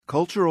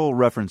Cultural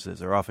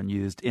references are often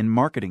used in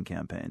marketing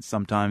campaigns,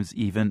 sometimes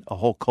even a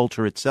whole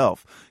culture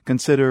itself.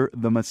 Consider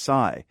the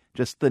Maasai.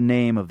 Just the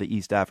name of the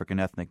East African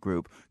ethnic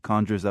group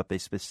conjures up a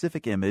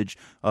specific image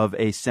of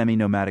a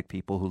semi-nomadic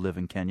people who live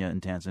in Kenya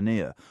and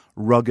Tanzania.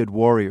 Rugged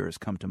warriors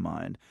come to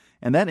mind.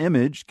 And that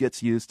image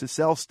gets used to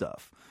sell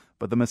stuff.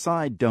 But the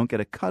Maasai don't get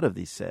a cut of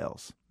these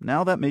sales.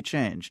 Now that may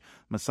change.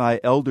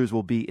 Maasai elders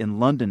will be in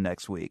London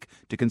next week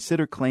to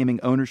consider claiming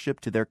ownership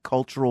to their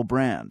cultural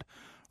brand.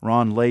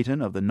 Ron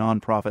Layton of the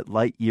nonprofit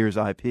Light Years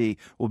IP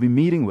will be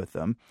meeting with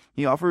them.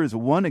 He offers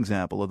one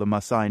example of the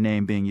Maasai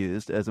name being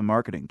used as a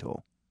marketing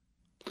tool.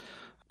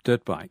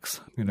 Dirt bikes.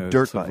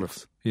 Dirt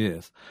bikes.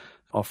 Yes.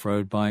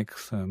 Off-road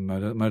bikes,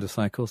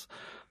 motorcycles.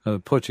 A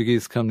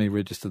Portuguese company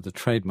registered the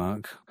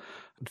trademark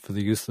for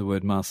the use of the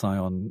word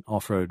Maasai on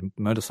off-road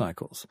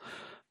motorcycles.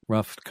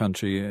 Rough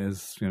country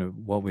is,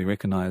 what we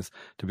recognize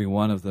to be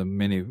one of the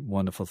many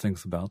wonderful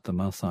things about the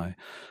Maasai.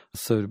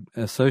 So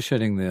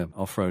associating their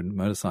off-road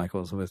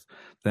motorcycles with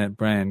that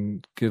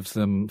brand gives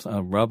them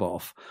a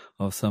rub-off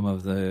of some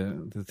of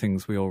the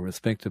things we all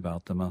respect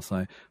about the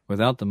Maasai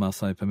without the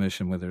Maasai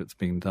permission, whether it's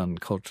being done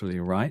culturally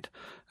right,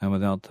 and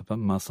without the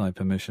Maasai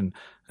permission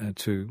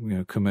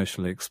to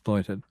commercially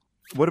exploit it.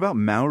 What about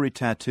Maori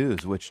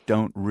tattoos, which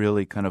don't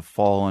really kind of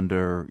fall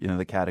under,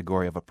 the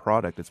category of a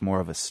product? It's more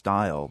of a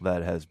style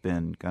that has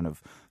been kind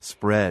of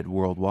spread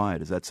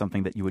worldwide. Is that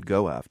something that you would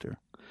go after?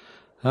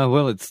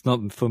 Well, it's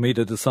not for me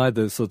to decide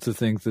those sorts of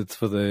things. It's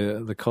for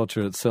the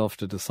culture itself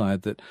to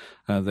decide that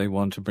they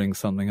want to bring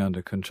something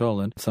under control.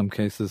 And in some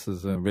cases,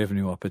 there's a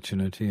revenue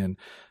opportunity. And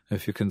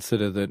if you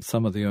consider that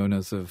some of the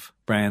owners of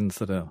brands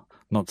that are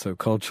not so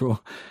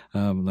cultural,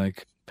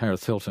 like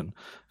Paris Hilton,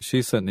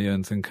 she certainly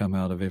earns income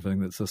out of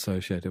everything that's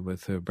associated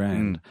with her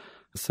brand.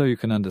 So you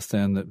can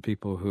understand that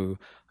people who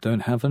don't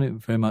have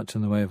very much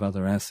in the way of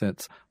other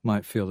assets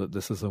might feel that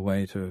this is a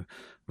way to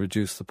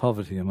reduce the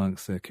poverty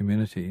amongst their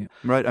community.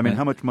 Right. I mean,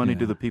 how much money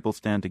do the people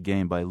stand to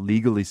gain by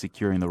legally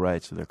securing the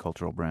rights to their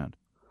cultural brand?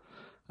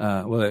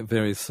 Well, it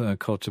varies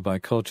culture by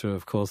culture,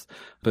 of course.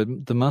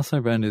 But the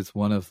Maasai brand is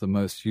one of the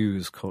most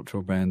used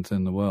cultural brands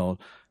in the world.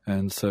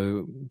 And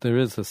so there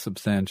is a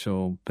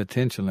substantial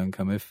potential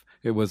income. If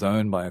it was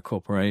owned by a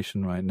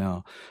corporation right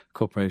now, a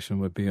corporation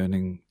would be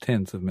earning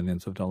tens of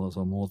millions of dollars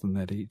or more than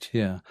that each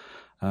year.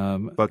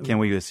 But can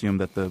we assume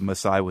that the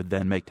Maasai would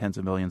then make tens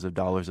of millions of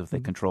dollars if they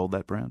controlled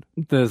that brand?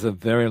 There's a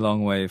very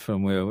long way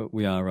from where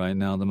we are right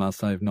now. The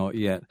Maasai have not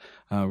yet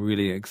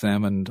really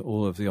examined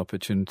all of the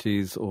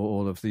opportunities or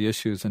all of the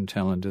issues and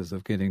challenges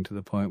of getting to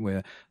the point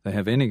where they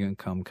have any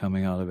income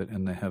coming out of it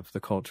and they have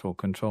the cultural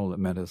control that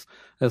matters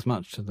as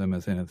much to them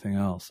as anything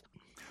else.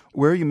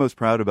 Where are you most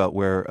proud about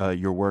where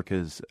your work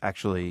has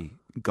actually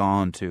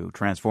gone to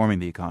transforming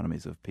the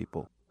economies of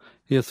people?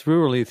 Yes,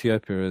 rural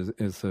Ethiopia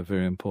is a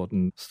very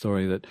important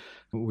story that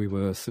we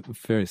were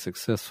very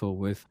successful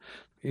with.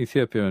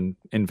 Ethiopia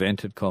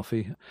invented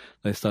coffee.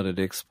 They started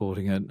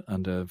exporting it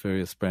under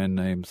various brand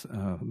names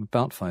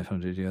about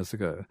 500 years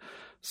ago.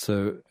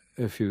 So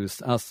if you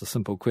ask the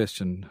simple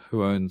question,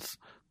 who owns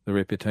the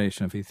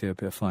reputation of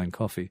Ethiopia fine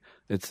coffee,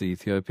 it's the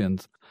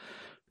Ethiopians.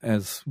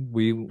 As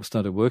we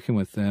started working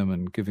with them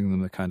and giving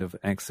them the kind of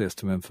access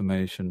to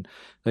information,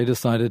 they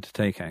decided to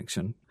take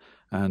action.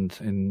 And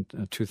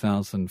in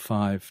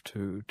 2005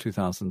 to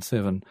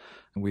 2007,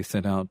 we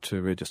set out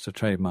to register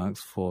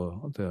trademarks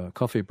for the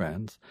coffee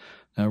brands.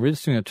 Now,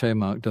 registering a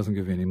trademark doesn't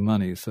give you any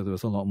money, so there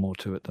was a lot more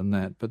to it than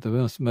that. But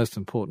the most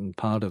important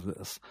part of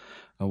this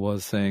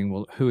was saying,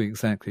 well, who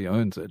exactly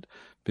owns it?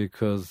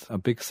 Because a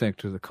big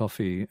sector of the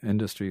coffee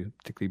industry,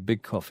 particularly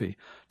big coffee,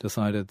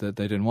 decided that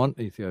they didn't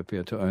want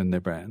Ethiopia to own their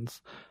brands,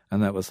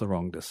 and that was the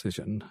wrong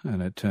decision.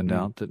 And it turned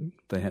out that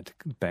they had to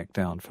back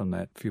down from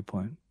that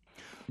viewpoint.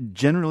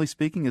 Generally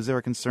speaking, is there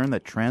a concern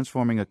that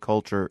transforming a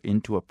culture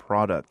into a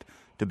product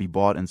to be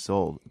bought and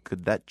sold,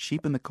 could that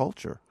cheapen the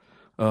culture?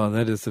 Oh,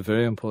 that is a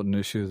very important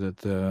issue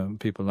that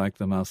people like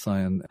the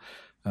Maasai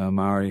and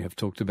Maori have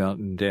talked about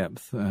in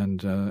depth, and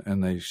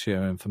they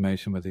share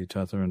information with each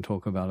other and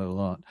talk about it a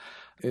lot.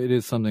 It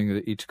is something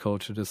that each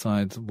culture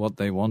decides what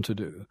they want to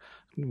do.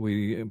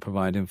 We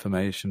provide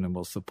information and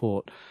will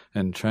support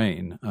and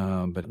train,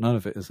 but none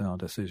of it is our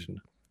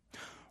decision.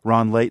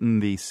 Ron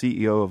Layton, the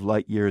CEO of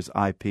Light Years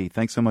IP.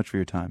 Thanks so much for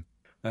your time.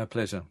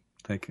 Pleasure.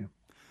 Thank you.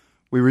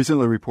 We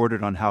recently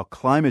reported on how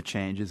climate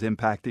change is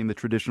impacting the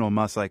traditional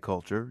Maasai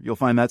culture. You'll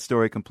find that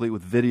story complete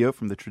with video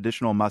from the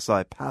traditional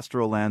Maasai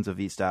pastoral lands of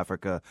East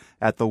Africa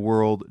at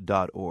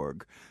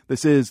theworld.org.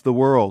 This is The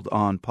World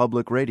on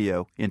Public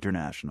Radio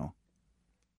International.